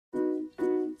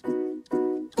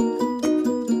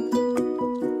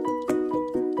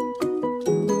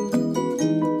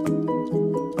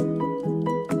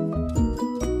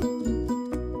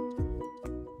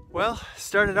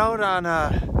started out on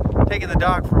taking the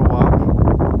dog for a walk,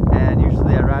 and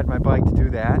usually I ride my bike to do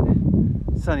that.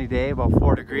 Sunny day, about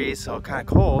 4 degrees, so kind of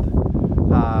cold.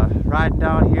 Riding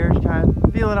down here, kind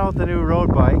of feeling out the new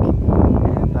road bike,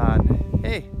 and thought,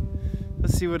 hey,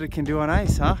 let's see what it can do on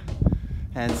ice, huh?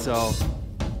 And so,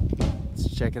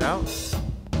 let's check it out.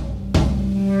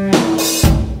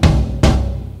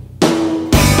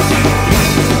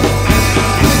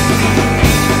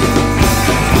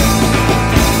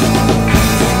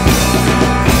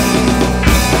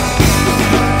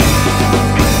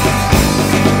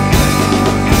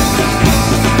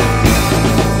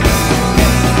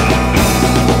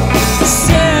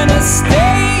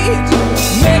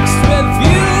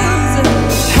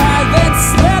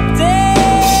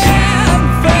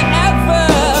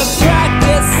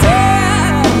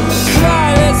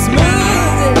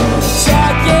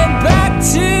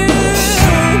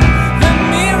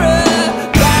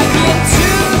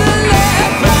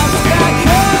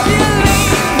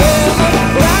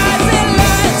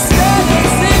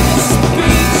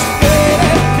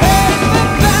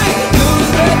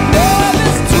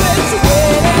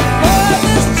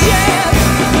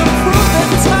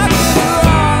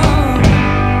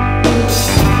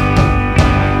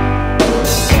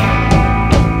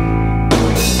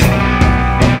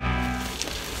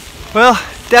 Well,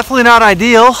 definitely not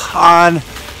ideal on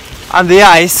the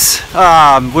ice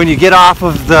when you get off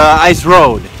of the ice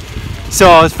road.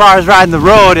 So as far as riding the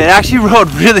road, it actually rode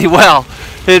really well.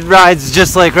 It rides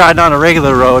just like riding on a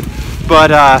regular road,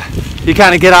 but you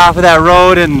kind of get off of that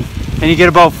road and you get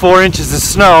about 4 inches of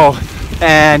snow,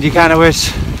 and you kind of wish,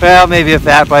 well, maybe a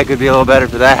fat bike would be a little better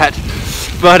for that.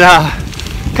 But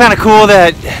kind of cool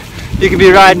that you can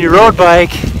be riding your road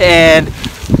bike and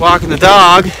walking the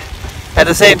dog at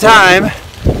the same time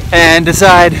and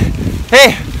decide,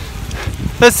 hey,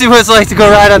 let's see what it's like to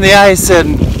go ride on the ice,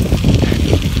 and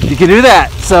you can do that.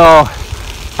 So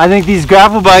I think these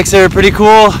gravel bikes are pretty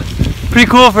cool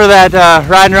for that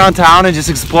riding around town and just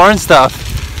exploring stuff.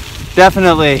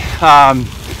 Definitely.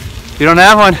 If you don't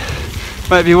have one,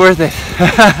 might be worth it.